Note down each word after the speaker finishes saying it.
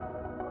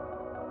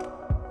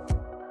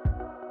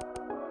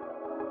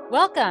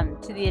Welcome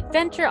to the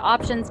Adventure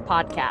Options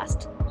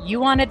Podcast.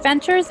 You want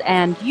adventures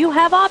and you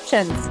have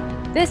options.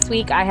 This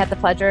week, I had the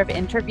pleasure of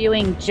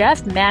interviewing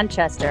Jeff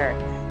Manchester,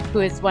 who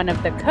is one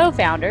of the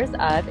co-founders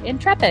of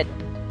Intrepid.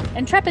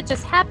 Intrepid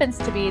just happens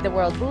to be the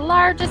world's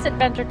largest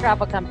adventure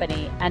travel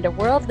company and a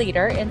world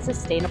leader in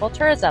sustainable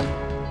tourism.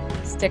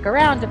 Stick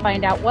around to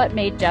find out what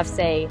made Jeff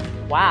say,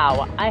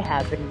 "Wow, I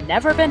have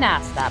never been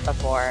asked that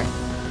before."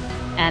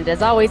 And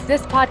as always,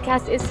 this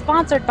podcast is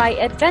sponsored by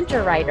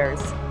Adventure Writers.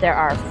 There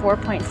are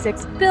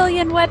 4.6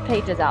 billion web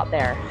pages out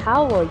there.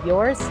 How will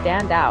yours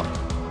stand out?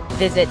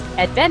 Visit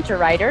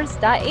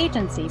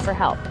adventurewriters.agency for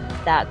help.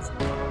 That's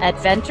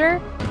adventure,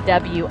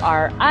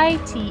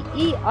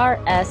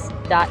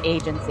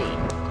 WRITERS.agency.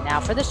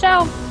 Now for the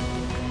show.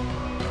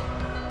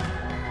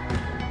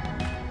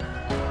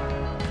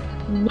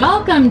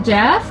 Welcome,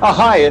 Jeff. Oh,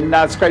 hi, and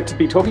it's great to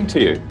be talking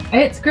to you.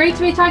 It's great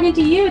to be talking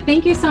to you.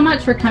 Thank you so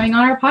much for coming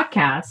on our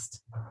podcast.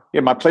 Yeah,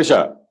 my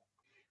pleasure.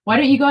 Why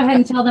don't you go ahead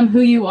and tell them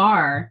who you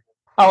are?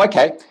 Oh,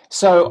 okay.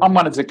 So I'm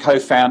one of the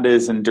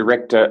co-founders and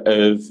director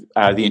of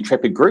the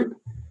Intrepid Group.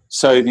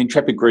 So the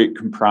Intrepid Group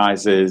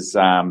comprises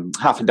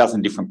half a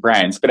dozen different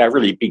brands, but our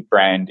really big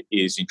brand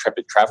is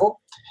Intrepid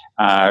Travel,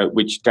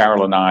 which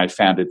Daryl and I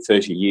founded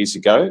 30 years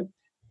ago.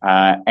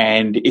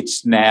 And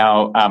it's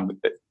now,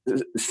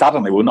 it's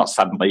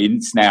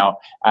now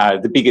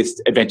the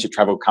biggest adventure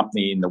travel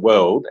company in the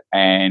world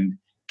and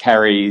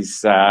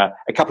carries a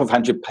couple of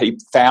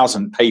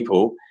thousand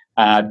people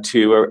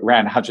to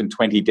around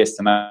 120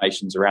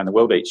 destinations around the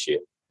world each year.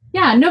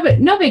 Yeah, no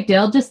big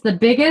deal. Just the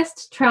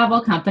biggest travel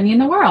company in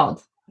the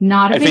world.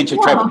 Not a adventure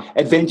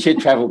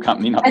travel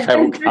company, not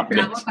travel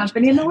company. Travel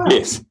company in the world.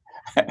 Yes.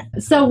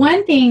 So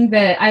one thing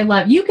that I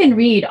love, you can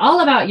read all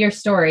about your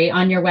story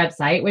on your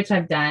website, which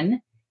I've done.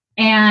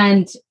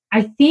 And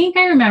I think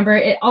I remember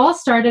it all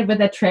started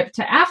with a trip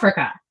to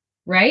Africa,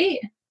 right?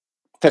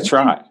 That's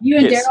right. You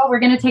and Daryl were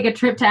going to take a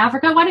trip to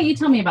Africa. Why don't you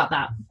tell me about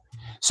that?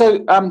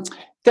 So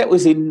that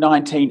was in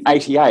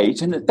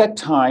 1988. And at that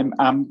time,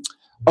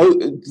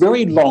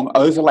 very long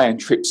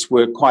overland trips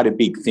were quite a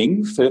big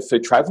thing for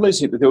travellers.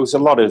 There was a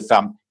lot of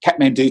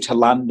Kathmandu to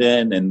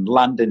London and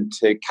London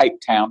to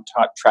Cape Town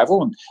type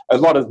travel, and a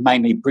lot of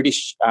mainly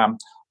British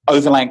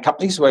overland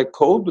companies were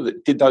called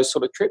that did those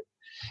sort of trips.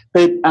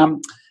 But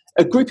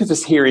a group of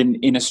us here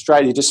in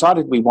Australia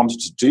decided we wanted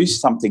to do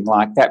something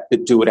like that,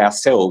 but do it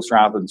ourselves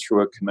rather than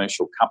through a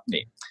commercial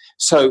company.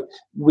 So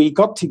we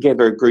got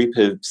together a group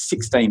of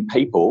 16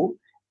 people,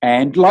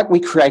 and we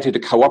created a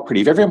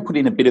cooperative. Everyone put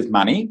in a bit of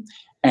money,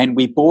 and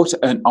we bought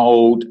an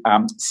old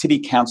city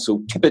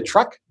council tipper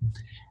truck,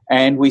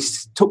 and we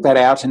took that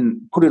out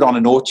and put it on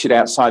an orchard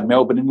outside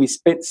Melbourne, and we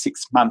spent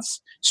 6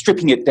 months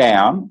stripping it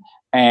down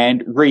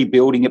and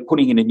rebuilding it,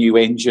 putting in a new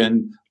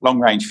engine,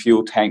 long-range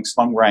fuel tanks,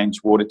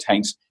 long-range water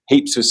tanks,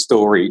 heaps of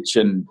storage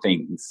and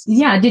things.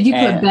 Yeah. Did you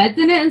put beds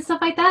in it and stuff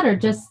like that, or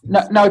just...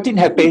 No, it didn't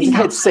have beds. It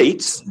had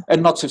seats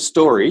and lots of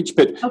storage,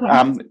 but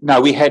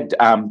no, we had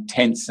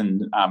tents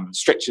and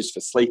stretchers for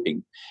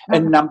sleeping.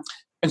 Okay.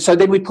 And so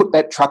then we put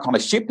that truck on a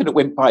ship, and it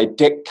went by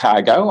deck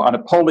cargo on a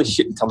Polish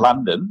ship to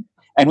London,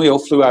 and we all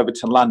flew over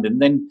to London.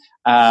 Then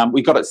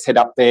we got it set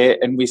up there,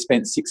 and we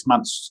spent 6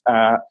 months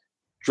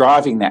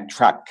driving that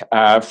truck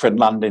from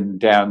London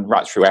down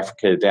right through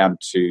Africa down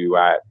to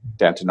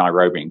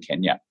Nairobi in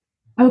Kenya.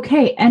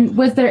 Okay, and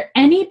was there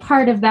any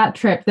part of that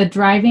trip, the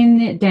driving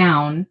it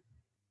down,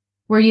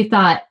 where you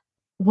thought,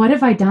 what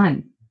have I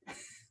done?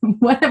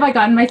 What have I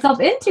gotten myself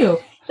into?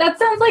 That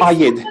sounds like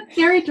a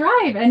scary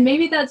drive, and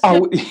maybe that's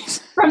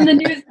just from the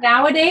news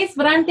nowadays,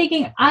 but I'm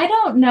thinking, I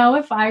don't know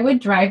if I would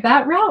drive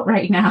that route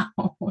right now.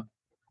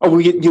 Oh, well,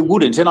 you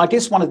wouldn't. And I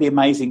guess one of the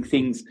amazing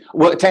things,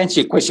 well, to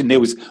answer your question,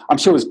 I'm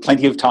sure there was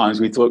plenty of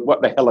times we thought,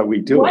 what the hell are we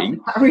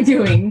doing? What are we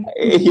doing?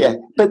 Yeah.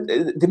 But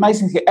the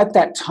amazing thing, at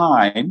that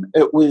time,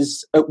 it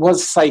was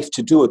safe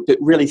to do it. But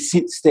really,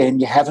 since then,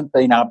 you haven't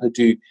been able to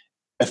do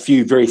a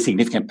few very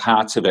significant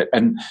parts of it.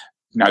 And,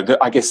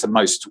 I guess the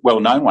most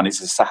well-known one is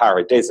the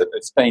Sahara Desert.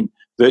 It's been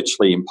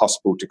virtually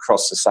impossible to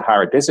cross the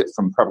Sahara Desert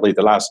from probably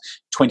the last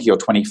 20 or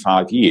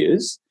 25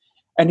 years.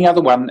 And the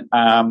other one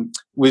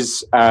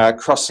was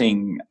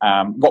crossing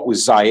what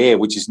was Zaire,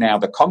 which is now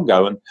the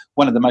Congo, and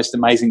one of the most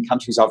amazing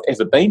countries I've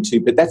ever been to,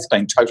 but that's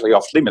been totally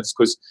off limits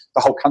because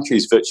the whole country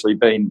has virtually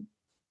been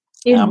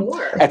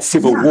at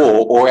civil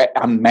war or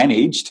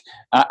unmanaged,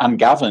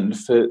 ungoverned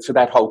for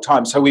that whole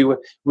time. So we were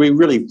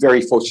really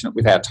very fortunate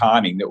with our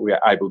timing that we were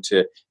able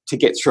to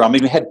get through. I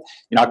mean, we had,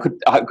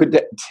 I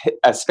could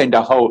spend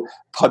a whole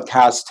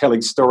podcast telling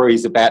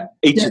stories about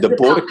each of the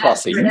border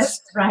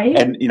crossings, right?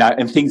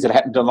 And things that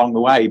happened along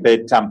the way.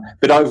 But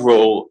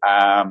overall,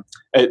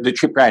 the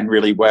trip ran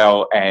really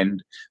well,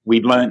 and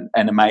we learned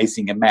an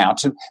amazing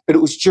amount. But it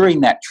was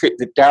during that trip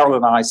that Daryl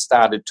and I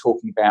started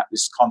talking about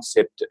this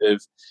concept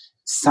of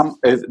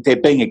there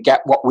being a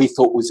gap, what we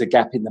thought was a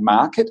gap in the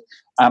market.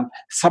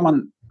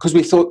 Because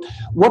we thought,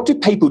 what do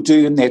people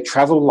do in their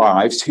travel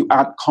lives who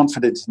aren't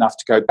confident enough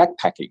to go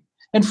backpacking?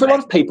 And for a lot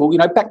of people,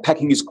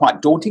 backpacking is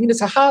quite daunting, and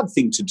it's a hard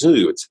thing to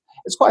do. It's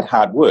quite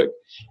hard work.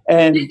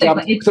 And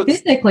it's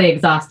physically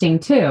exhausting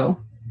too.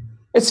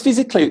 It's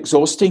physically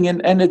exhausting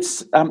and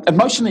it's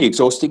emotionally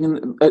exhausting.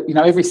 And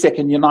every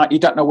second you're night, you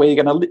don't know where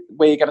you're going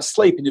to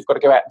sleep, and you've got to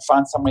go out and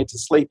find somewhere to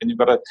sleep, and you've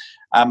got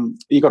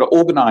to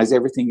organise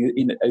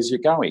everything as you're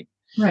going.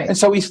 Right. And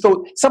so we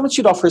thought someone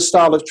should offer a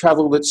style of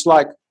travel that's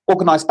like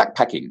organised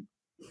backpacking.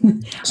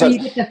 So you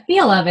get the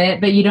feel of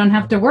it, but you don't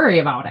have to worry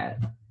about it.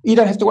 You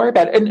don't have to worry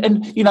about it.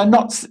 And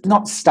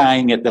not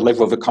staying at the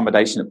level of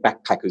accommodation that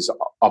backpackers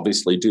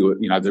obviously do,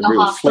 the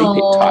real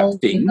sleeping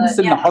type things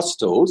and the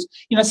hostels,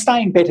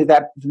 staying better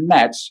than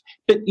that.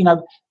 But,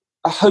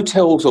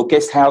 hotels or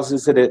guest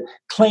houses that are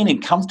clean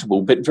and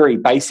comfortable but very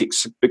basic,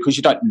 because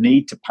you don't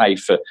need to pay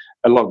for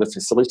a lot of the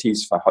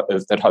facilities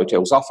that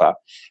hotels offer.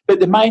 But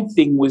the main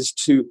thing was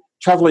to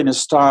travel in a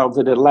style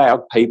that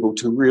allowed people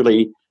to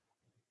really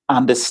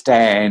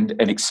understand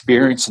and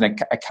experience in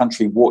a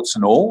country warts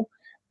and all.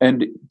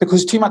 And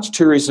because too much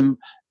tourism,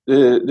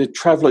 the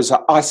travellers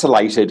are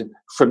isolated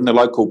from the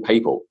local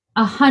people.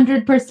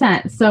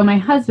 100%. So my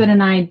husband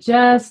and I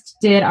just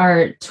did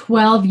our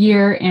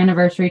 12-year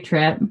anniversary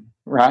trip.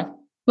 Right.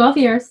 12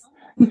 years.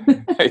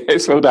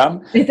 Yes, well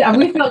done. We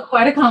felt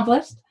quite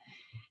accomplished.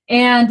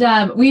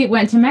 And we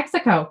went to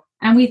Mexico,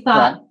 and we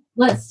thought,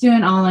 let's do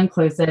an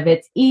all-inclusive.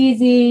 It's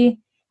easy.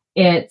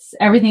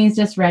 Everything's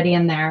just ready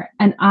in there.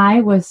 And I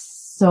was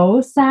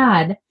so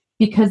sad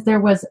because there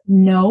was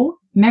no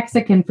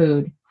Mexican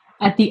food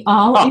at the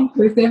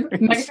all-inclusive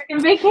Mexican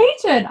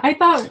vacation. I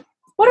thought,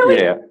 what are we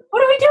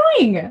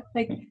doing?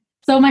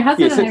 So my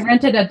husband and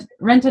I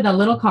rented a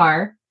little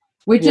car,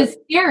 which is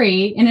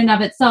scary in and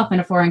of itself in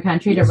a foreign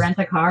country to rent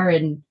a car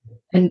and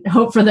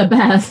hope for the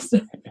best.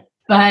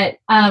 But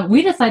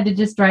we decided to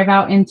just drive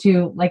out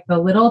into like the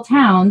little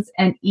towns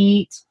and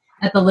eat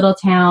at the little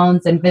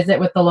towns and visit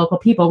with the local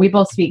people. We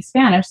both speak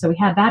Spanish, so we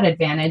had that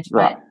advantage.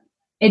 Right. But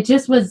it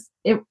just was,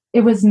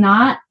 it was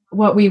not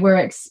what we were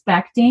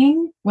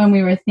expecting when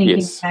we were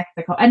thinking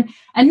Mexico. And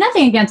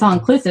nothing against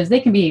all-inclusives.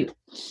 They can be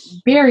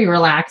very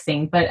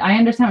relaxing, but I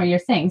understand what you're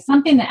saying.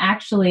 Something that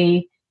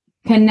actually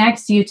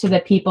connects you to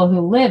the people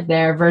who live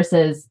there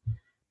versus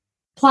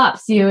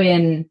plops you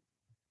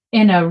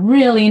in a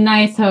really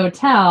nice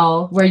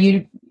hotel where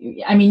you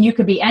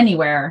could be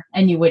anywhere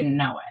and you wouldn't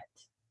know it.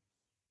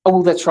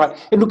 Oh, that's right.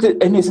 And look,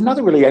 and there's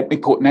another really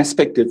important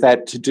aspect of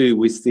that to do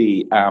with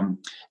the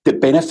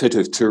benefit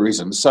of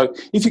tourism. So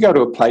if you go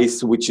to a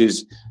place which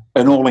is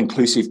an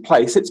all-inclusive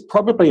place, it's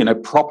probably in a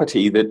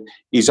property that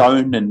is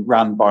owned and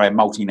run by a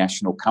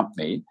multinational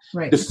company.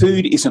 Right. The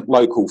food isn't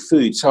local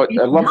food, so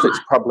a lot of it's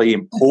probably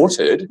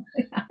imported.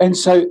 And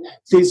so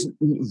there's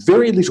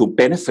very little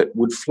benefit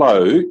would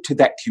flow to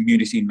that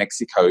community in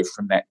Mexico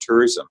from that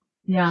tourism.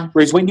 Yeah.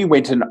 Whereas when you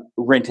went and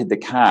rented the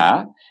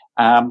car,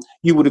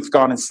 you would have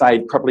gone and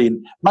stayed probably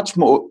in much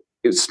more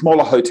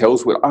smaller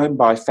hotels were owned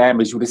by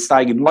families. You would have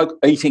stayed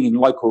eating in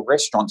local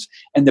restaurants,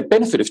 and the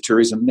benefit of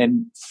tourism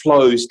then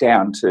flows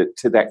down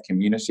to that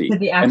community.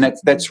 And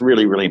that's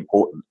really, really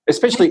important,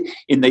 especially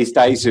in these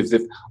days of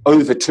the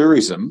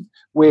over-tourism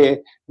where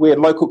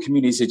local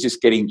communities are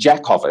just getting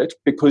jack of it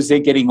because they're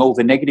getting all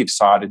the negative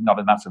side and not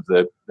enough of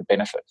the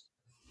benefit.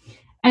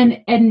 And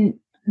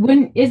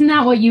isn't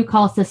that what you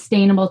call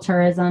sustainable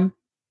tourism?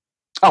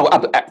 Oh,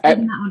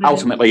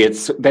 ultimately,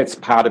 that's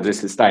part of the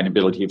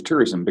sustainability of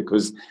tourism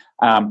because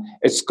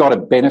it's got to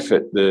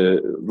benefit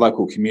the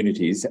local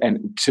communities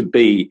and to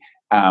be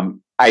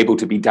able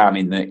to be done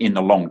in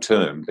the long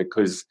term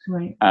because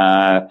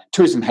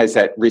tourism has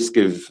that risk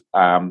of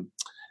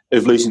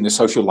losing the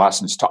social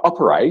license to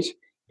operate.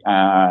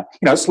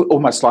 It's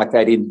almost like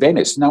that in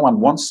Venice. No one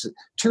wants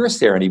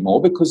tourists there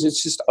anymore because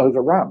it's just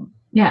overrun.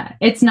 Yeah,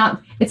 it's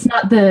not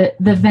the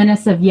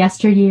Venice of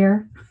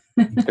yesteryear.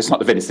 It's not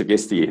the Venice of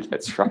yesteryear,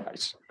 that's right.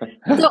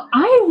 So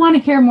I want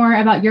to hear more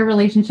about your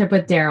relationship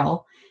with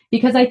Daryl,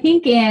 because I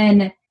think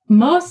in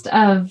most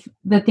of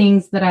the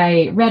things that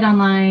I read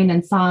online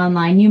and saw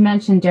online, you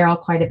mentioned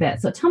Daryl quite a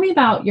bit. So tell me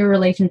about your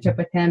relationship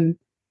with him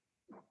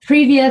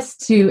previous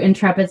to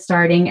Intrepid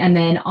starting and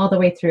then all the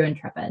way through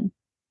Intrepid.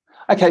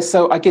 Okay,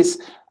 so I guess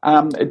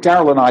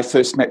Daryl and I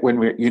first met when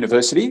we were at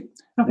university.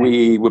 Okay.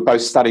 We were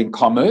both studying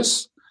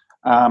commerce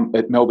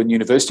at Melbourne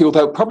University,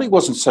 although it probably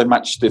wasn't so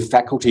much the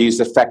faculty as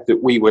the fact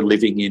that we were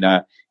living in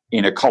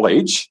a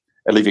college,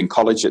 a living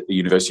college at the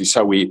university.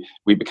 So we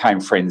became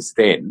friends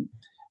then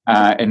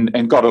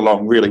and got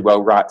along really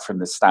well right from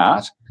the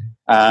start.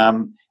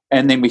 And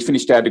then we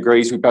finished our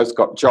degrees. We both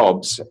got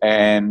jobs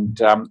and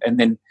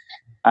then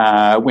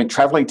went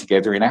travelling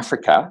together in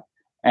Africa.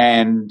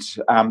 And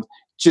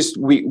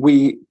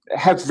we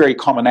have a very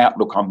common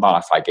outlook on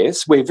life, I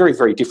guess. We're very,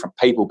 very different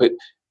people, but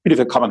bit of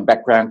a common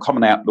background,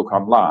 common outlook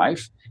on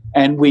life.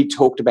 And we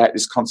talked about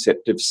this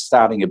concept of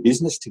starting a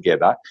business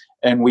together.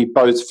 And we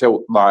both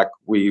felt like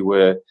we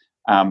were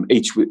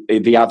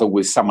the other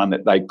was someone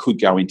that they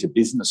could go into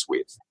business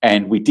with.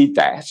 And we did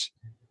that.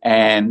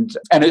 And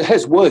it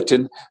has worked.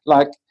 And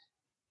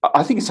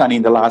I think it's only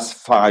in the last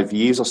 5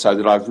 years or so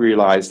that I've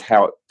realised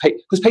how,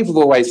 because people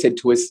have always said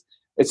to us,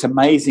 it's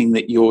amazing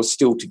that you're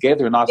still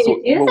together. And I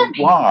thought, well,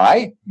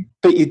 why?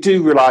 But you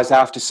do realise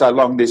after so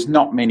long, there's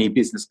not many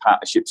business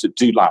partnerships that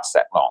do last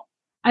that long.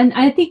 And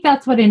I think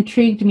that's what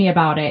intrigued me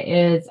about it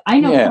is I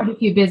know quite a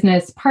few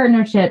business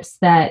partnerships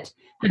that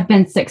have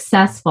been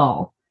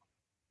successful,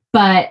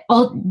 but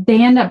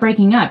they end up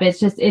breaking up. It's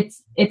just,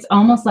 it's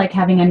almost like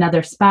having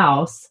another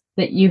spouse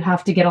that you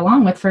have to get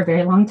along with for a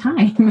very long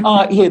time.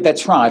 Yeah,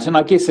 that's right. And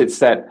I guess it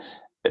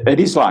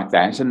is like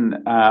that. And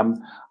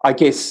I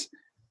guess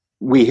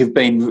we have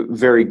been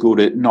very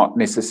good at not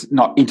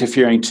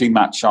interfering too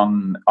much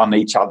on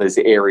each other's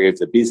area of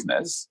the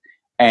business,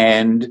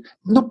 and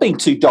not being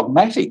too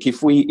dogmatic.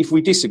 If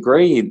we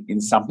disagree in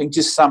something,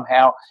 just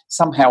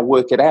somehow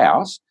work it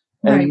out,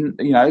 and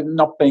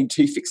not being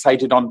too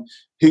fixated on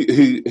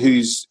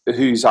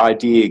whose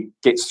idea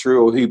gets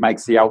through or who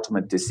makes the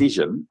ultimate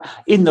decision.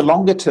 In the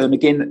longer term,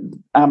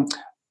 again,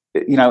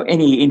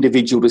 any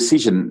individual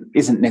decision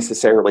isn't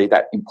necessarily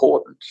that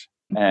important.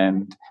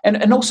 And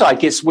also, I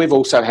guess we've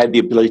also had the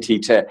ability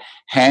to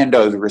hand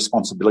over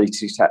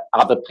responsibility to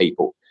other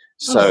people.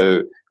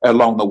 So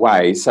along the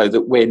way, so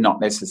that we're not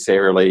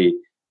necessarily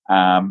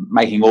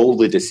making all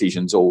the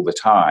decisions all the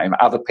time.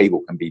 Other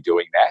people can be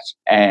doing that,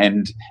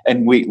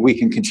 and we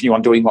can continue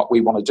on doing what we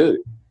want to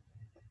do.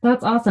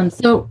 That's awesome.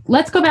 So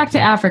let's go back to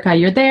Africa.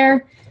 You're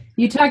there.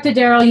 You talk to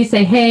Daryl. You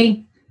say,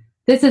 "Hey,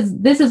 this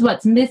is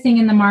what's missing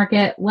in the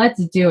market.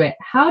 Let's do it."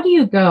 How do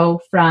you go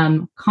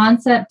from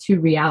concept to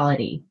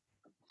reality?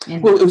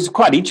 Well, it was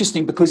quite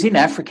interesting because in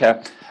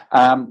Africa,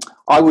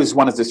 I was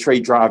one of the 3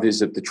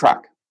 drivers of the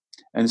truck.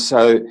 And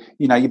so,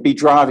 you'd be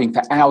driving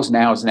for hours and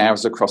hours and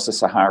hours across the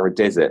Sahara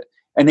Desert.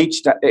 And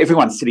each day,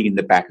 everyone's sitting in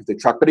the back of the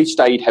truck, but each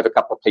day you'd have a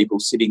couple of people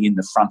sitting in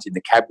the front in the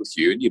cab with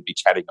you, and you'd be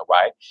chatting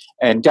away.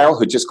 And Daryl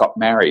had just got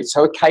married.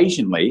 So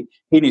occasionally,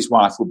 he and his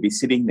wife would be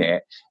sitting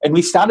there. And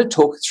we started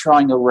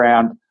throwing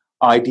around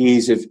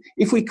ideas of,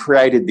 if we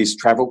created this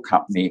travel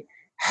company,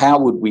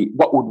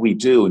 what would we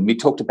do? And we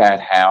talked about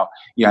how,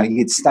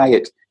 you'd stay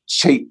at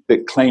cheap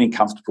but clean and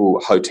comfortable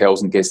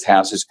hotels and guest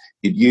houses.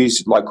 You'd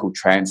use local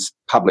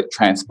public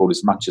transport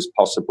as much as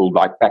possible,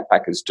 like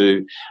backpackers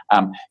do.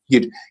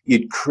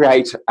 You'd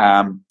create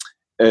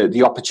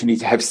the opportunity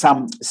to have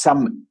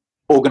some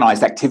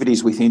organised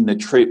activities within the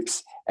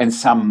trips and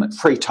some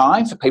free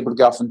time for people to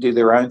go off and do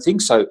their own thing,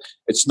 so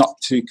it's not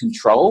too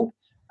controlled.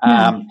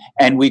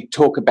 And we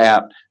talk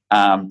about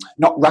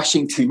not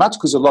rushing too much,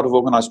 because a lot of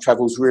organised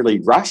travel is really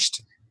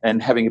rushed,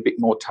 and having a bit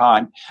more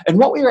time. And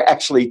what we were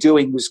actually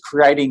doing was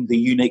creating the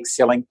unique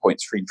selling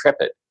points for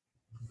Intrepid.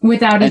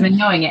 Without even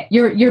knowing it.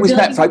 You're building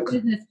your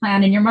business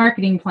plan and your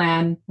marketing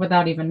plan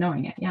without even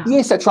knowing it. Yeah.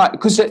 Yes, that's right.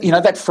 Because,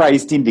 that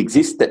phrase didn't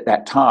exist at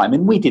that time,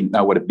 and we didn't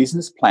know what a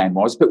business plan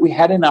was, but we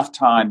had enough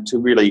time to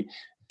really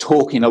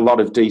talk in a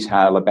lot of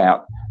detail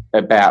about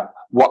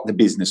what the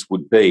business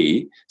would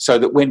be, so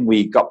that when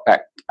we got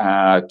back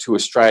to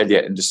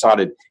Australia and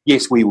decided,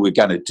 yes, we were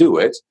going to do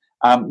it,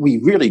 we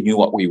really knew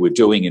what we were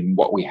doing and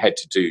what we had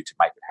to do to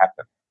make it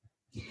happen.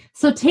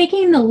 So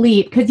taking the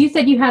leap, because you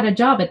said you had a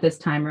job at this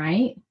time,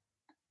 right?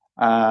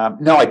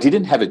 No, I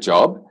didn't have a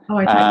job.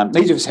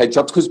 Neither of us had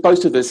jobs, because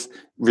both of us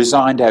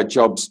resigned our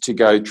jobs to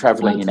go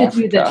travelling in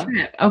Africa. Do the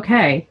trip.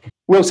 Okay.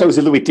 Well, so it was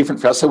a little bit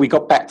different for us. So we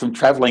got back from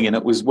travelling, and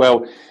it was,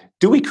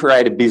 do we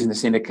create a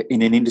business in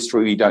an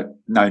industry we don't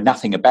know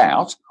nothing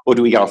about, or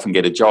do we go off and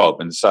get a job?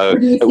 And so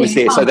it was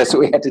there. So that's what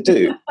we had to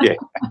do. Yeah.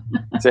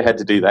 So I had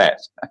to do that.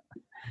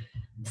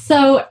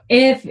 So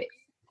if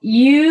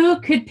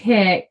you could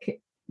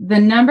pick the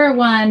number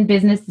one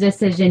business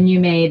decision you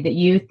made that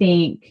you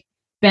think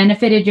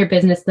benefited your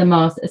business the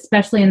most,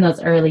 especially in those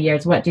early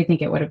years, what do you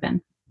think it would have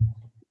been?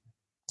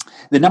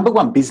 The number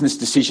one business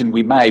decision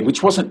we made,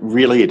 which wasn't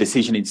really a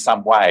decision in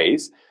some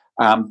ways,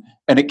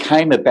 and it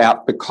came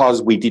about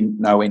because we didn't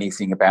know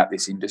anything about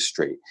this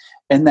industry,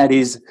 and that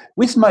is,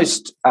 with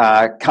most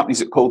companies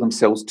that call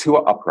themselves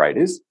tour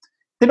operators,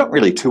 they're not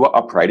really tour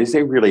operators,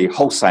 they're really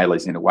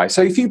wholesalers in a way.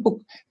 So if you book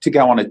to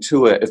go on a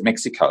tour of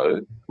Mexico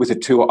with a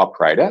tour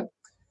operator,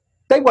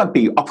 they won't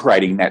be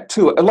operating that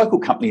tour. A local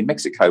company in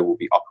Mexico will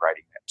be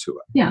operating that tour.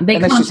 Yeah, they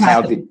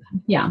contract.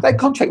 They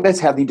contract. That's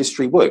how the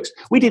industry works.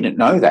 We didn't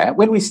know that.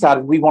 When we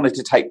started, we wanted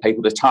to take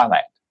people to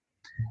Thailand.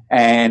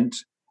 And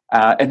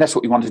that's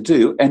what we wanted to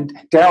do. And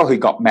Daryl, who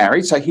got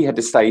married, so he had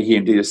to stay here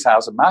and do the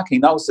sales and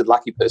marketing. I was the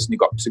lucky person who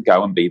got to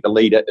go and be the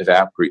leader of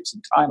our groups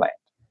in Thailand.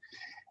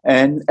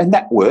 And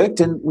that worked.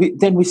 And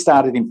then we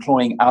started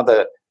employing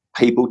other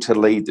people to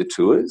lead the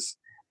tours.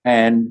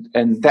 And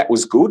that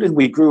was good. And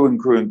we grew and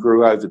grew and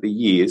grew over the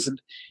years.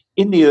 And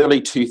in the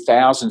early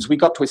 2000s, we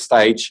got to a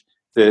stage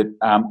that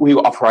we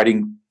were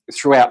operating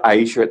throughout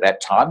Asia at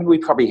that time. And we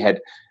probably had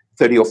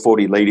 30 or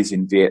 40 leaders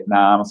in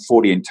Vietnam,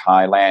 40 in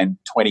Thailand,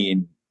 20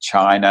 in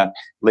China,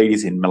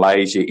 leaders in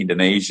Malaysia,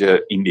 Indonesia,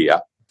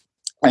 India.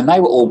 And they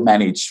were all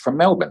managed from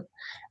Melbourne.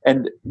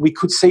 And we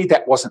could see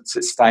that wasn't a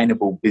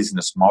sustainable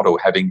business model,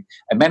 having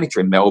a manager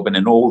in Melbourne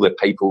and all the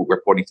people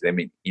reporting to them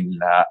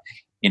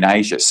in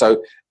Asia.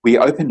 So we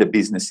opened a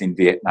business in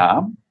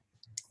Vietnam,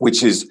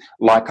 which is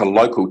like a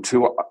local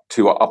tour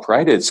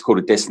operator. It's called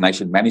a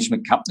destination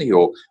management company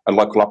or a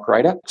local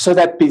operator. So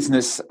that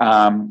business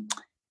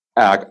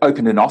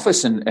opened an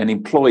office and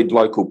employed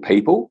local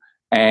people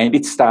and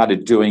it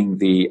started doing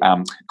the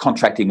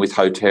contracting with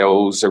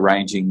hotels,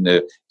 arranging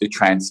the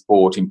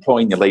transport,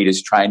 employing the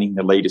leaders, training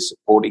the leaders,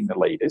 supporting the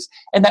leaders,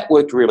 and that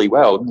worked really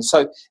well. And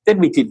so then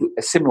we did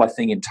a similar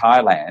thing in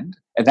Thailand,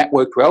 and that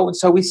worked well. And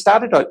so we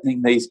started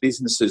opening these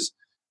businesses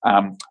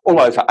all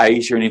over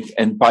Asia,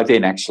 and by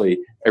then actually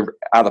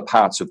other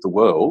parts of the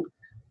world.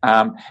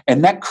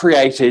 And that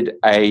created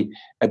a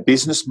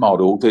business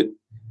model that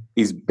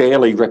is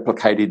barely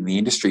replicated in the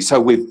industry. So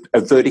we're a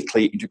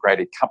vertically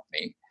integrated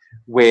company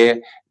where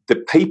the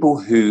people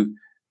who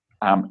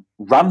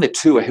run the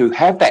tour, who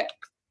have that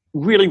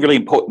really, really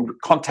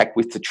important contact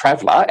with the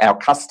traveller, our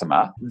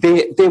customer,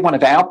 they're one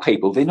of our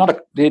people. They're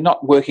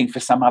not working for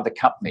some other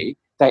company.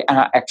 They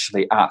are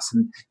actually us,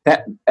 and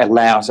that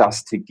allows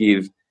us to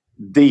give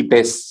the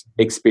best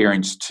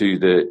experience to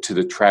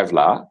the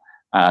traveller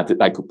that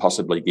they could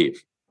possibly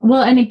give.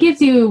 Well, and it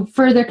gives you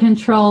further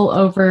control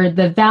over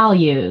the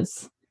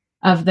values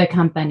of the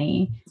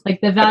company. Like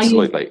the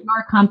values that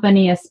your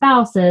company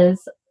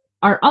espouses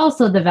are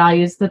also the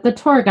values that the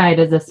tour guide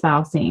is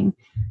espousing.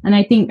 And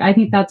I think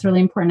that's really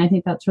important. I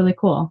think that's really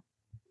cool.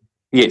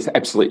 Yes,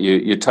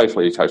 absolutely. You're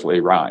totally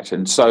right.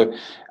 And so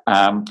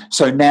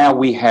now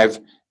we have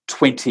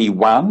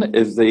 21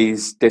 of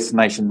these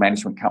destination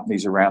management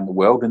companies around the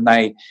world, and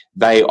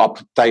they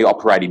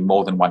operate in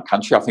more than one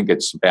country. I think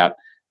it's about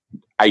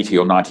 80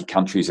 or 90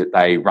 countries that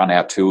they run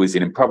our tours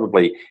in, and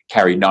probably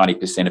carry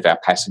 90% of our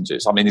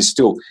passengers. I mean, there's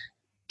still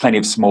plenty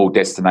of small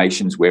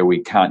destinations where we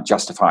can't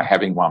justify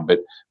having one, but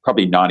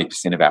probably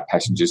 90% of our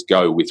passengers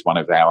go with one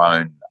of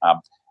our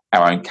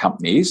own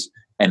companies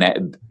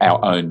and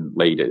our own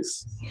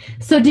leaders.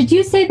 So did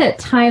you say that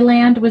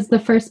Thailand was the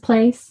first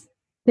place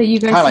that you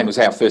guys... Thailand was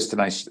our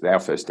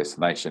first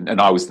destination,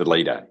 and I was the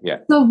leader, yeah.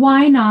 So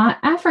why not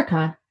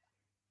Africa?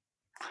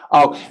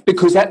 Oh,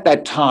 because at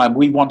that time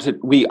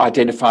we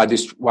identified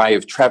this way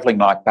of travelling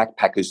like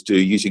backpackers do,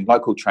 using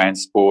local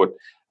transport,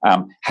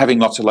 having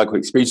lots of local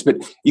experience. But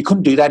you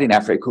couldn't do that in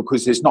Africa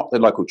because there's not the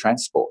local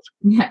transport.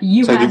 Yeah,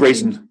 you had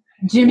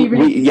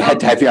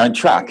to have your own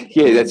truck.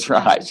 Yeah, that's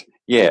right.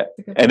 Yeah,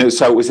 and it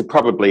was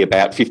probably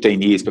about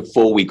 15 years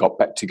before we got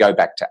back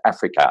to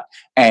Africa,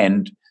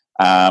 and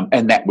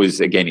that was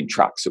again in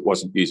trucks. It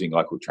wasn't using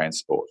local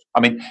transport. I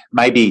mean,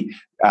 maybe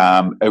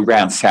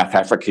around South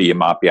Africa you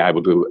might be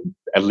able to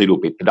a little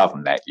bit, but other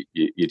than that,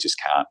 you just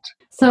can't.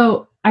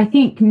 So I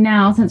think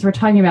now, since we're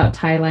talking about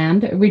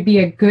Thailand, it would be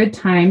a good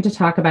time to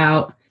talk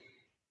about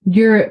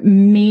your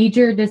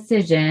major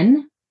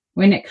decision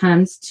when it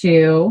comes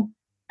to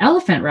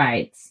elephant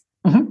rides.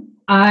 Mm-hmm.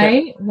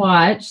 I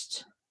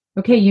watched...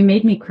 Okay, you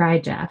made me cry,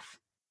 Jeff.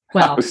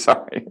 Well,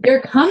 sorry.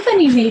 Your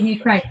company made me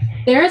cry.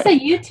 There's a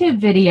YouTube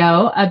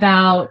video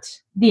about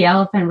the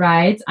elephant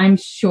rides I'm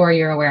sure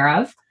you're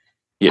aware of.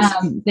 Yes.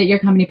 That your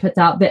company puts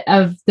out,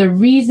 of the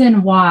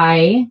reason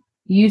why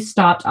you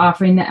stopped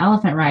offering the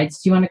elephant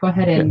rides. Do you want to go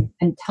ahead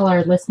and tell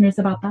our listeners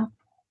about that?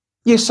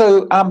 Yeah,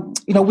 so,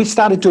 we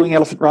started doing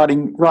elephant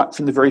riding right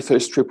from the very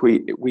first trip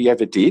we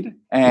ever did.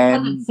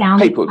 And it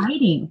sounds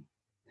exciting.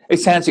 It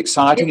sounds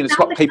exciting, and it's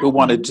what people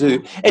want to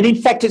do. And in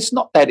fact, it's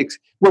not that.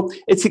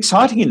 It's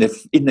exciting in the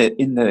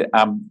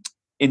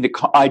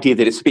idea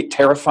that it's a bit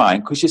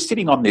terrifying, because you're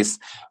sitting on this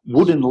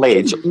wooden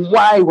ledge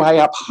way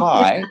up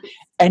high,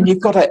 and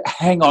you've got to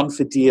hang on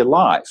for dear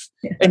life.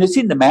 Yeah. And it's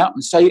in the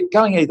mountains, so you're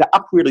going either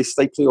up really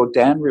steeply or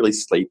down really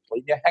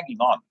steeply. You're hanging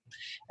on.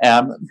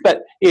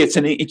 But yeah, it's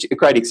a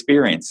great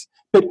experience.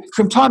 But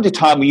from time to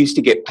time, we used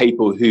to get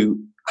people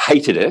who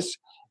hated it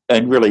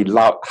and really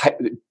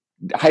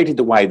hated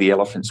the way the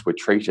elephants were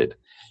treated.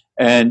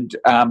 And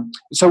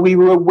so we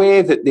were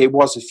aware that there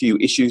was a few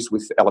issues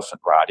with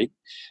elephant riding.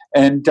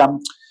 And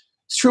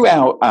through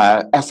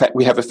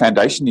we have a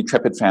foundation, the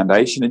Intrepid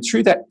Foundation, and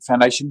through that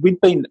foundation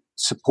we've been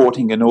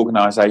supporting an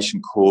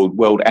organisation called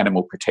World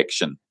Animal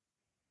Protection.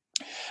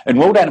 And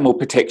World Animal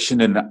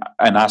Protection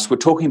and us were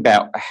talking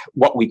about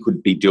what we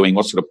could be doing,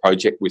 what sort of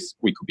project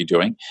we could be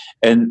doing.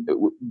 And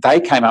they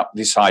came up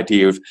with this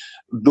idea of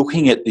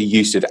looking at the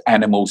use of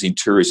animals in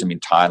tourism in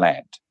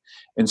Thailand.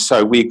 And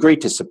so we agreed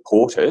to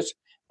support it,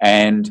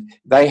 and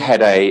they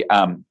had a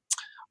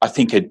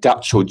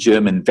Dutch or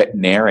German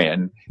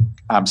veterinarian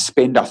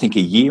spend, I think,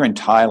 a year in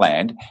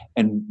Thailand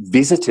and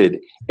visited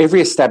every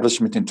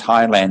establishment in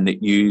Thailand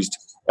that used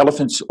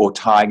elephants or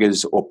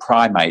tigers or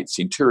primates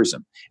in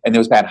tourism. And there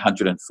was about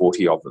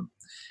 140 of them.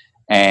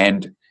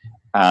 And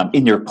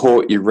in the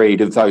report you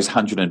read, of those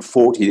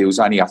 140, there was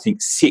only, I think,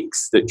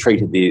 6 that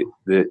treated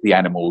the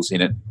animals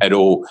in an at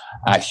all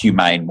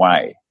humane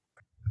way.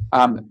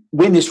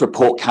 When this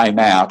report came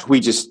out,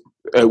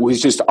 it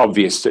was just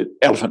obvious that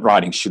elephant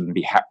riding shouldn't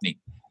be happening.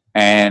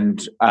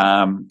 And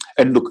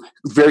look,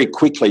 very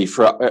quickly,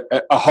 for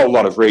a whole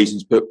lot of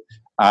reasons, but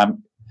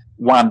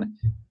one,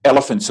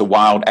 elephants are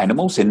wild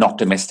animals. They're not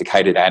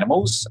domesticated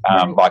animals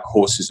like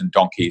horses and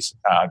donkeys.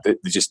 They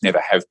just never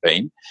have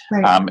been.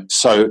 Right.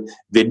 So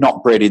they're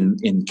not bred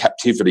in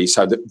captivity.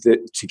 So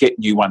to get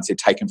new ones, they're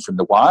taken from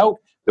the wild.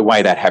 The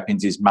way that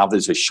happens is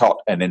mothers are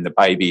shot and then the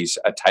babies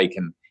are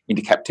taken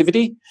into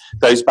captivity.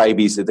 Those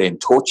babies are then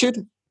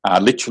tortured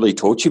literally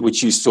tortured,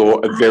 which you saw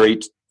a very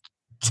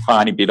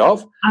tiny bit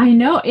of. I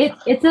know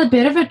it's a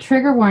bit of a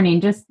trigger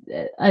warning, just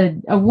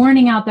a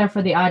warning out there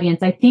for the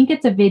audience. I think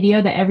it's a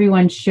video that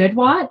everyone should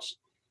watch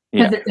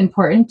because it's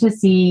important to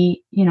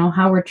see,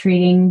 how we're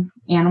treating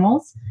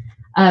animals.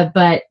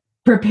 But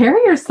prepare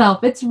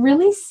yourself. It's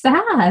really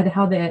sad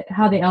how the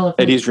elephant.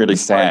 It is really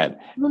sad.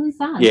 Really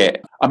sad. Yeah,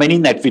 I mean,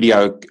 in that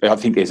video, I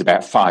think there's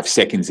about 5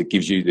 seconds that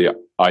gives you the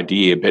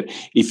idea. But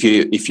if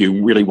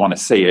you really want to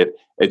see it,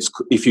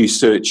 if you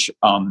search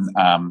on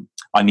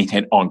the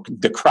internet on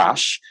The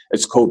Crush,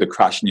 it's called The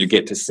Crush, and you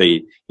get to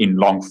see in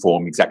long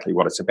form exactly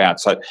what it's about.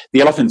 So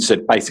the elephants are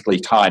basically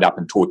tied up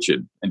and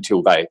tortured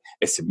until they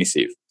are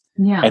submissive.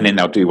 Yeah. And then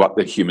they'll do what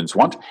the humans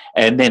want.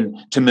 And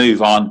then to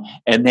move on,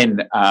 and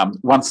then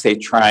once they're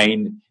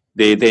trained,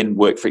 they then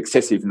work for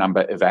excessive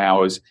number of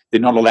hours. They're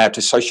not allowed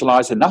to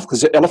socialise enough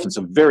because elephants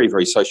are very,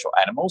 very social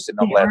animals. They're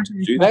not allowed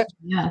to do that.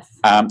 Yes.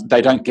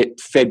 They don't get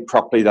fed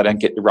properly. They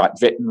don't get the right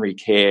veterinary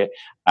care,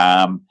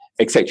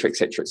 et cetera, et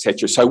cetera, et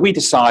cetera. So we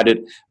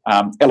decided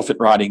elephant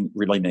riding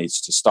really needs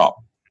to stop.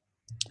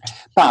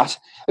 But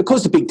it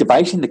caused a big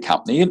debate in the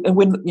company, and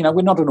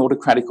we're not an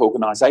autocratic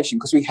organisation,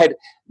 because we had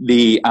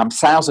the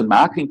sales and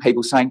marketing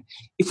people saying,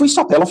 if we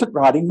stop elephant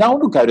riding, no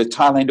one will go to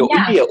Thailand or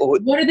India or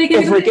what are they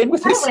going ever to again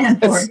with this.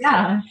 For?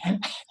 Yeah.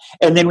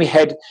 And then we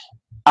had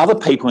other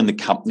people in the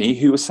company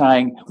who were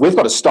saying, we've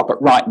got to stop it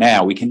right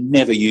now. We can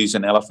never use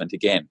an elephant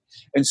again.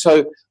 And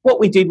so what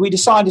we did, we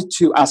decided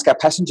to ask our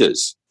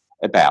passengers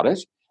about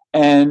it,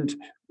 and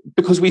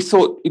because we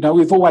thought,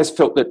 we've always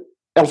felt that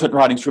elephant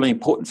riding is really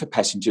important for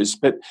passengers,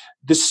 but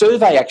the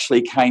survey actually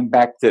came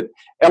back that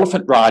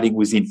elephant riding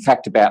was in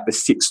fact about the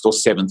 6th or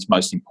 7th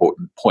most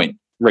important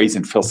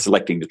reason for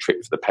selecting the trip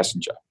for the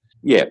passenger.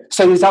 Yeah.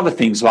 So there's other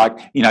things like,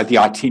 the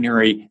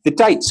itinerary, the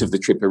dates of the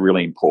trip are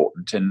really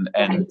important,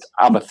 and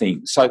other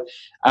things. So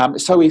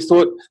we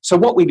thought, so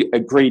what we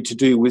agreed to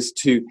do was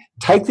to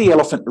take the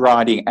elephant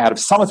riding out of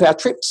some of our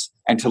trips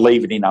and to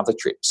leave it in other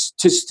trips,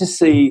 just to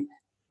see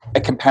a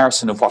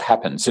comparison of what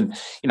happens. And,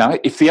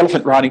 if the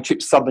elephant riding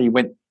trip suddenly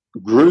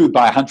grew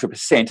by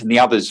 100% and the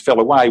others fell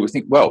away, we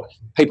think, well,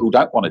 people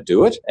don't want to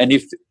do it. And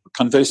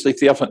conversely, if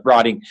the elephant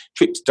riding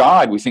trips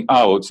died, we think,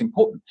 oh, it's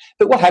important.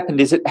 But what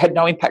happened is it had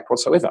no impact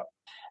whatsoever.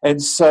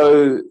 And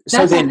so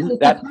then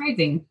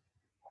surprising.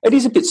 It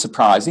is a bit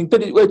surprising,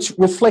 but it's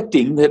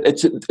reflecting that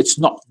it's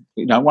not,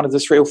 one of the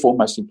 3 or 4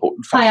 most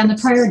important factors. High on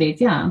the priorities,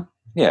 yeah.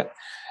 Yeah.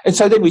 And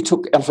so then we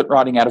took elephant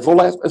riding out of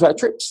all of our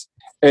trips.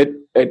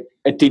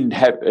 It didn't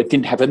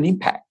have an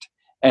impact,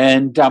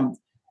 and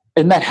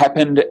that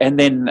happened. And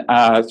then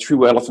through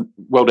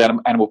World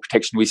Animal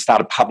Protection, we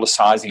started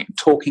publicising it and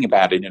talking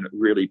about it in a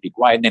really big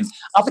way. And then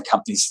other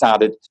companies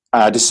started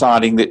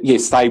deciding that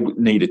yes, they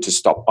needed to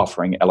stop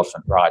offering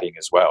elephant riding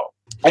as well.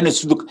 And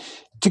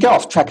to go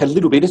off track a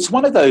little bit, it's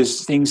one of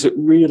those things that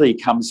really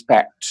comes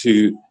back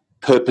to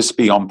purpose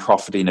beyond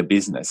profit in a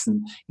business.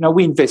 And,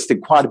 we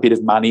invested quite a bit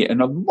of money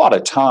and a lot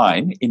of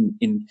time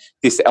in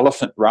this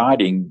elephant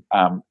riding,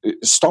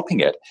 stopping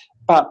it.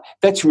 But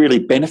that's really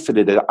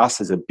benefited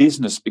us as a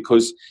business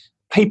because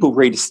people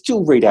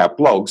still read our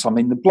blogs. I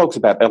mean, the blogs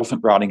about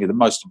elephant riding are the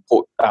most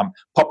important,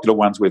 popular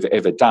ones we've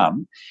ever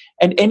done.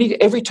 And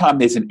every time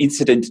there's an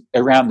incident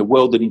around the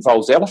world that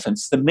involves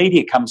elephants, the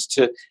media comes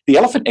to the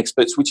elephant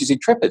experts, which is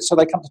Intrepid. So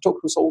they come to talk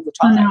to us all the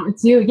time. No,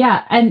 it's you,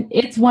 yeah. And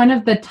it's one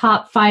of the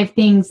top 5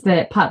 things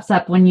that pops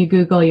up when you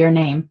Google your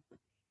name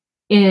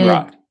is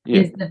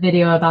the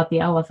video about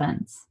the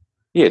elephants.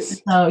 Yes.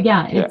 So,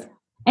 yeah.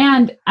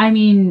 And, I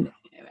mean,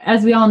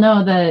 as we all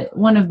know,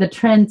 one of the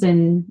trends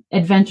in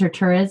adventure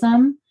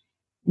tourism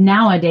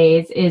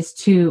nowadays is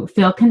to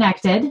feel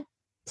connected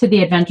to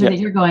the adventure that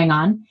you're going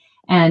on,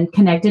 and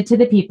connected to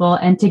the people,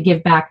 and to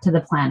give back to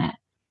the planet.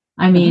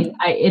 I mean,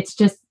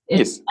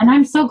 and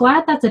I'm so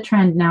glad that's a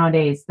trend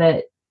nowadays.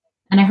 And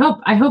I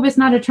hope it's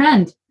not a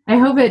trend. I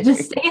hope it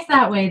just stays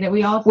that way, that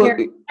we all care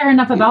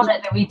enough about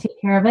it that we take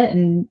care of it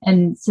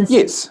and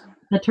just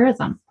the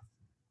tourism.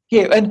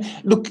 Yeah, and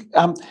look,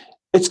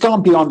 it's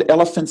gone beyond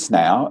elephants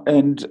now,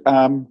 and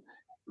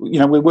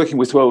we're working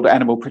with World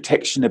Animal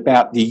Protection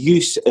about the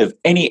use of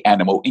any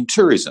animal in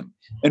tourism.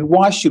 And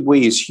why should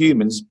we as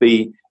humans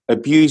be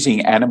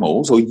abusing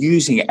animals or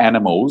using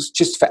animals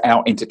just for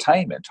our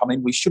entertainment? I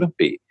mean, we shouldn't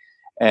be.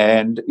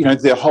 And,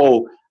 the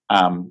whole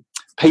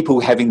people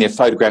having their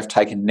photograph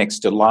taken next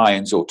to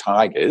lions or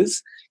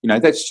tigers,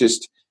 that's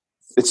just,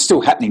 it's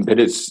still happening, but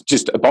it's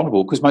just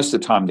abominable because most of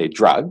the time they're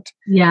drugged.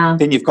 Yeah.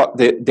 Then you've got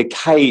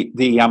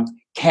the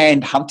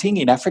canned hunting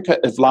in Africa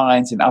of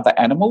lions and other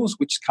animals,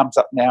 which comes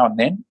up now and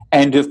then.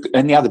 And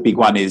the other big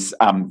one is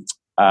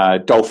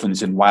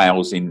dolphins and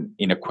whales in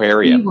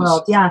aquariums.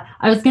 SeaWorld, yeah.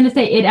 I was going to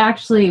say, it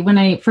actually, when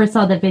I first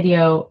saw the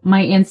video,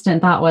 my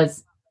instant thought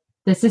was,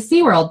 this is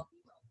SeaWorld.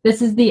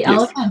 This is the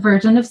elephant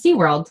version of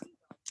SeaWorld.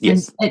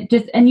 Yes.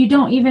 And you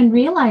don't even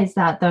realize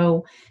that,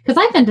 though, because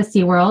I've been to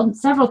SeaWorld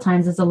several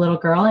times as a little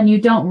girl, and you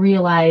don't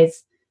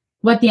realize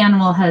what the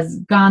animal has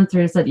gone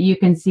through so that you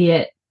can see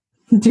it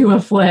do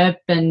a flip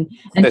and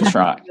that's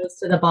right. goes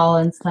to the ball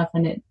and stuff.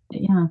 And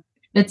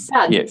it's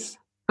sad. Yes.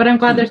 But I'm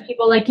glad there's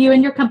people like you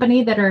and your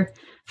company that are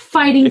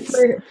fighting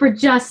for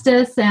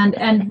justice.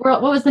 And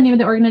what was the name of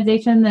the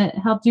organization that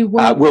helped you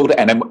work? World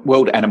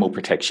Animal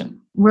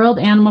Protection. World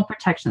Animal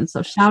Protection.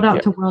 So shout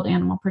out to World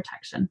Animal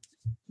Protection.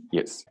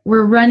 Yes.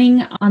 We're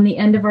running on the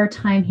end of our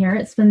time here.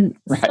 It's been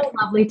so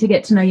lovely to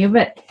get to know you.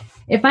 But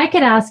if I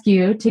could ask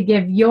you to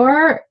give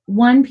your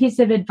one piece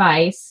of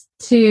advice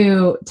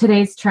to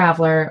today's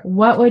traveler,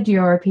 what would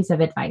your piece of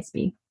advice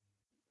be?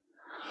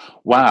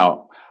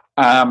 Wow.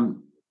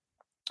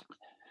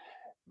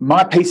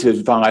 My piece of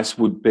advice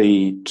would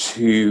be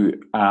to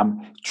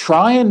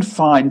try and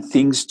find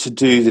things to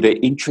do that are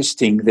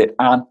interesting that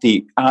aren't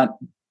the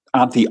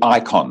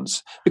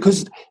icons,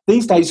 because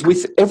these days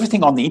with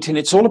everything on the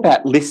internet, it's all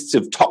about lists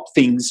of top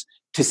things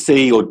to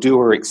see or do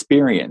or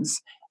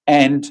experience,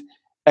 and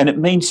it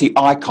means the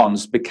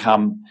icons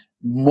become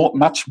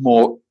much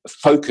more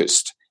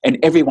focused, and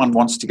everyone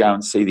wants to go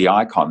and see the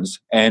icons.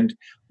 And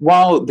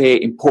while they're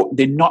important,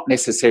 they're not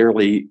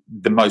necessarily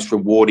the most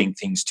rewarding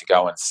things to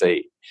go and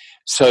see.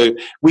 So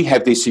we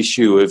have this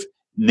issue of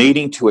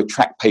needing to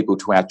attract people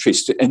to our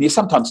trips, and you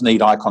sometimes need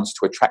icons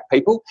to attract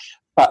people,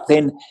 but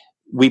then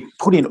we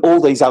put in all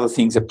these other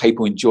things that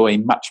people enjoy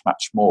much,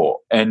 much more.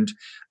 And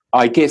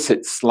I guess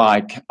it's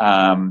like,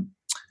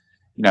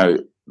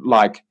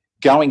 like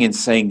going and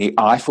seeing the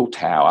Eiffel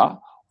Tower,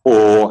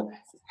 or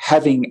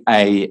having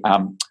a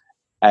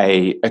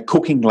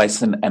cooking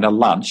lesson and a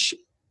lunch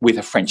with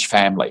a French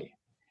family.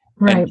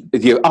 Right. And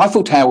the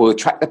Eiffel Tower will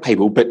attract the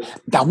people, but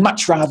they'll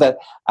much rather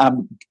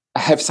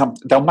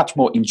they'll much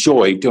more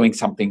enjoy doing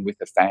something with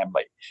the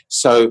family.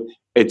 So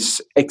it's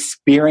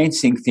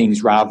experiencing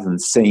things rather than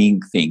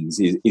seeing things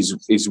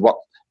is what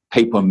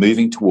people are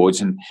moving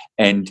towards,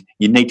 and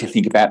you need to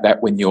think about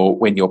that when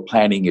you're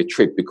planning your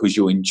trip, because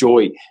you'll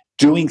enjoy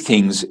doing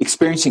things,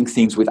 experiencing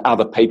things with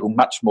other people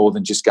much more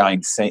than just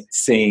going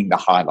seeing the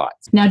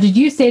highlights. Now, did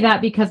you say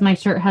that because my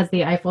shirt has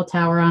the Eiffel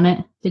Tower on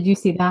it? Did you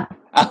see that?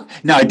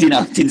 No, I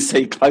didn't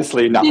see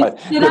closely enough.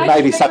 Did I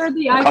maybe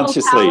subconsciously. The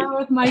Eiffel Tower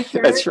with my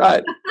shirt? That's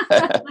right.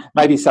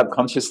 Maybe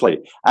subconsciously.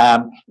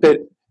 But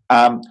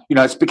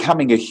it's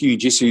becoming a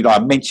huge issue. I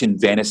mentioned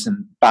Venice,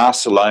 and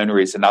Barcelona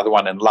is another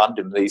one, in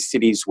London, these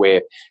cities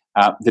where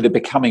that are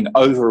becoming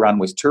overrun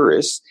with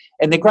tourists,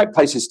 and they're great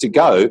places to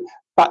go,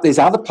 but there's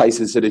other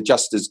places that are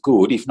just as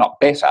good, if not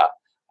better,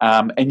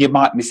 and you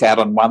might miss out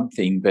on one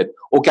thing,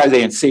 or go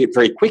there and see it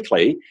very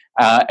quickly,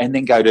 and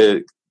then go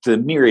to the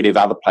myriad of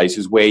other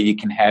places where you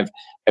can have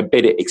a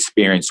better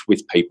experience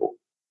with people.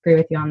 Agree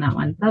with you on that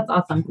one. That's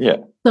awesome. Yeah.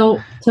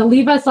 So to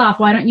leave us off,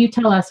 why don't you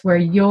tell us where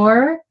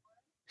your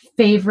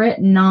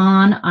favorite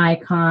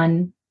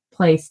non-icon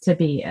place to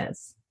be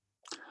is?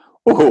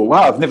 Oh,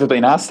 wow. I've never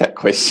been asked that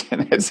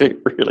question. It's a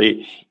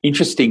really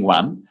interesting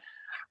one.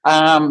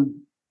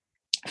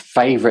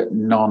 Favorite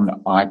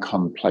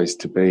non-icon place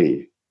to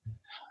be?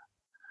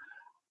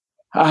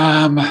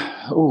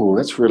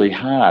 That's really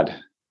hard.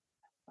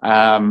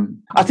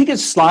 I think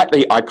it's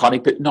slightly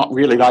iconic, but not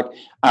really. Like,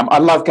 I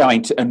love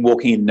going to and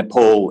walking in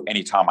Nepal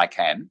anytime I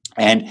can,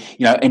 and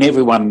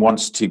everyone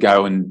wants to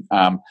go and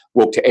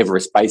walk to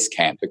Everest Base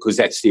Camp, because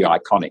that's the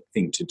iconic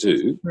thing to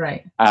do.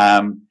 Right.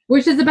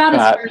 Which is about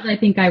as far as I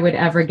think I would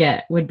ever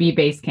get, would be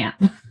base camp.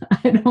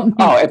 I don't think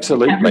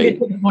absolutely. I'd ever get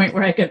to the point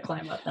where I could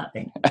climb up that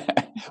thing.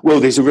 Well,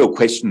 there's a real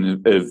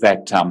question of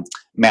that.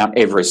 Mount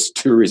Everest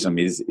tourism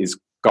is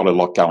got a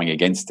lot going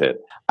against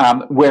it,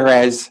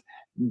 whereas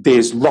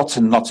there's lots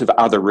and lots of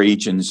other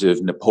regions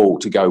of Nepal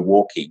to go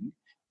walking,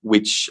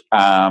 which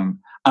aren't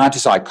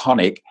as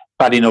iconic,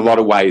 but in a lot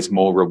of ways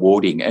more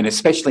rewarding, and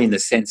especially in the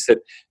sense that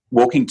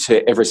walking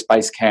to Everest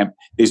Base Camp,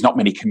 there's not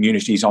many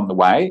communities on the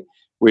way,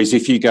 whereas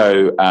if you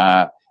go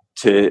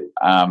to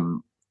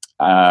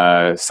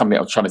something,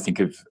 I'm trying to think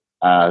of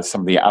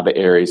some of the other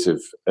areas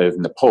of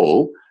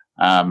Nepal,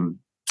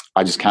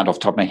 I just can't off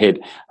the top of my head,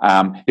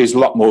 there's a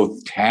lot more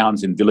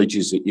towns and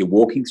villages that you're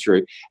walking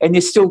through, and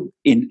you're still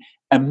in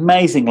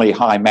amazingly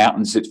high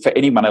mountains that for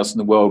anyone else in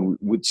the world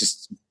would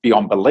just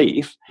beyond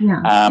belief.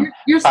 Yeah.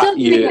 You're still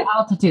going to get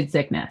altitude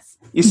sickness.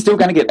 You're still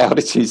going to get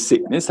altitude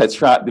sickness.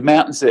 That's right. The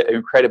mountains are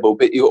incredible,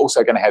 but you're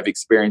also going to have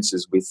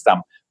experiences with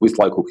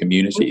local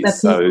communities.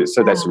 So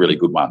that's a really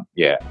good one.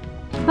 Yeah.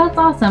 That's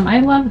awesome.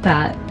 I love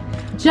that.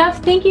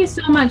 Jeff, thank you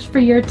so much for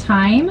your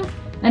time.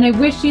 And I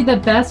wish you the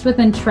best with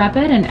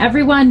Intrepid, and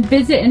everyone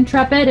visit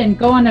Intrepid and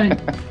go on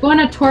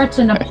a tour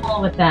to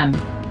Nepal with them.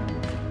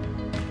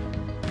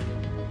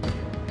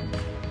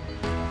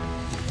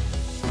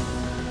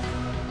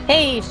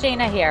 Hey,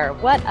 Shayna here.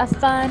 What a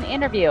fun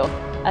interview.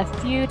 A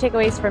few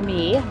takeaways for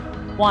me.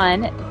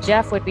 1,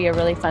 Jeff would be a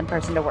really fun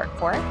person to work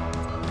for.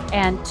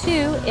 And 2,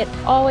 it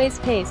always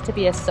pays to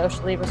be a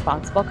socially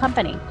responsible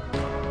company.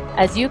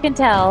 As you can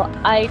tell,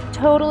 I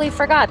totally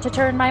forgot to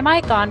turn my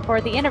mic on for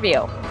the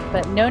interview,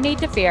 but no need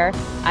to fear.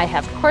 I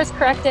have course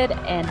corrected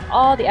in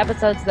all the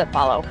episodes that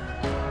follow.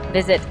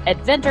 Visit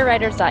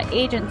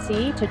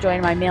adventurewriters.agency to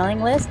join my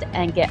mailing list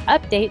and get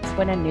updates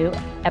when a new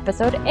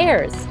episode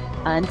airs.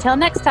 Until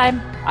next time,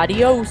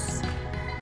 adios.